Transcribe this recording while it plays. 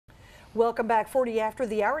Welcome back, 40 after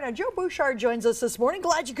the hour. Now, Joe Bouchard joins us this morning.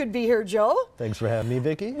 Glad you could be here, Joe. Thanks for having me,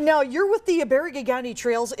 Vicki. Now, you're with the Baraga County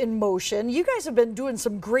Trails in Motion. You guys have been doing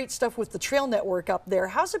some great stuff with the trail network up there.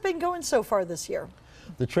 How's it been going so far this year?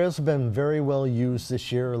 The trails have been very well used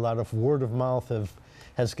this year. A lot of word of mouth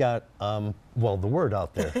has got, well, the word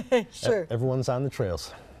out there. Sure. Everyone's on the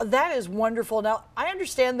trails. That is wonderful. Now, I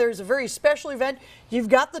understand there's a very special event. You've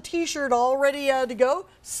got the t-shirt all ready to go,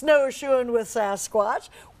 Snowshoeing with Sasquatch.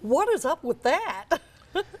 What is up with that?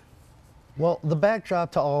 Well, the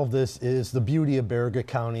backdrop to all of this is the beauty of Baraga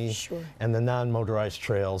County and the non-motorized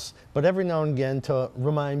trails. But every now and again, to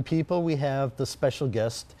remind people, we have the special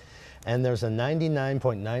guest, and there's a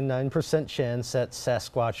 99.99% chance that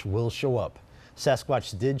Sasquatch will show up.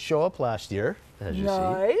 Sasquatch did show up last year, as you see.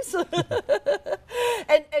 Nice.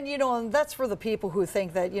 And you know, and that's for the people who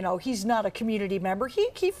think that, you know, he's not a community member. He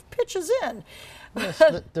pitches in. Yes,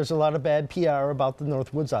 there's a lot of bad PR about the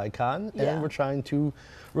Northwoods icon, and we're trying to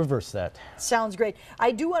reverse that. Sounds great.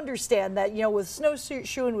 I do understand that, you know, with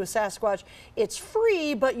Snowshoeing with Sasquatch, it's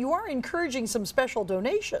free, but you are encouraging some special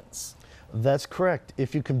donations. That's correct.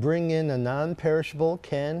 If you can bring in a non-perishable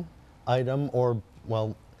can item or,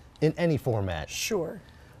 well, in any format. Sure.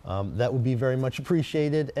 That would be very much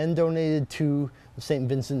appreciated and donated to St.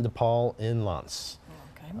 Vincent de Paul in Lance.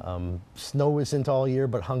 Okay. Snow isn't all year,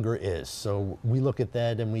 but hunger is. So we look at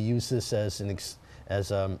that and we use this as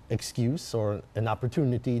an excuse or an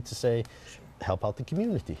opportunity to say, help out the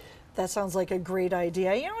community. That sounds like a great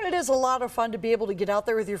idea. You know, and it is a lot of fun to be able to get out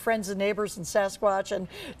there with your friends and neighbors in Sasquatch and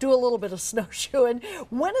do a little bit of snowshoeing.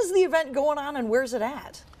 When is the event going on and where's it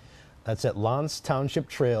at? That's at Lance Township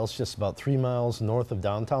Trails, just about 3 miles north of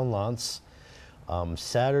downtown Lance.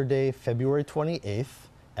 Saturday, February 28th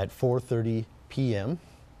at 4:30 p.m.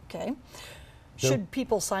 Okay. Should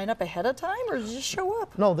people sign up ahead of time or just show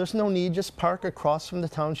up? No, there's no need. Just park across from the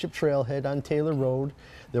township trailhead on Taylor Road.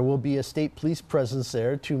 There will be a state police presence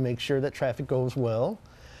there to make sure that traffic goes well.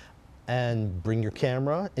 And bring your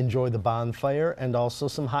camera, enjoy the bonfire, and also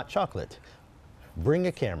some hot chocolate. Bring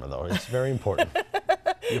a camera, though. It's very important.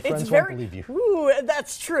 Your friends won't believe you. Ooh,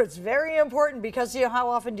 that's true. It's very important because, you know, how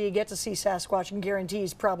often do you get to see Sasquatch and guarantee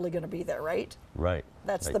he's probably going to be there, right? Right.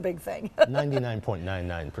 That's the big thing.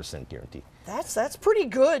 99.99% guarantee. That's pretty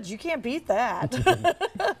good. You can't beat that.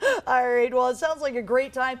 All right. Well, it sounds like a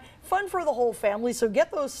great time. Fun for the whole family. So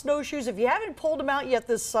get those snowshoes. If you haven't pulled them out yet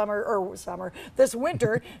this this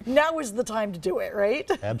winter, now is the time to do it, right?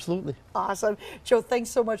 Absolutely. Awesome. Joe, thanks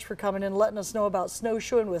so much for coming and letting us know about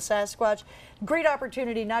Snowshoeing with Sasquatch. Great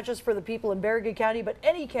opportunity, not just for the people in Baraga County, but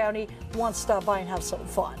any county who wants to stop by and have some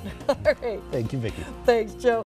fun. All right. Thank you, Vicki. Thanks, Joe.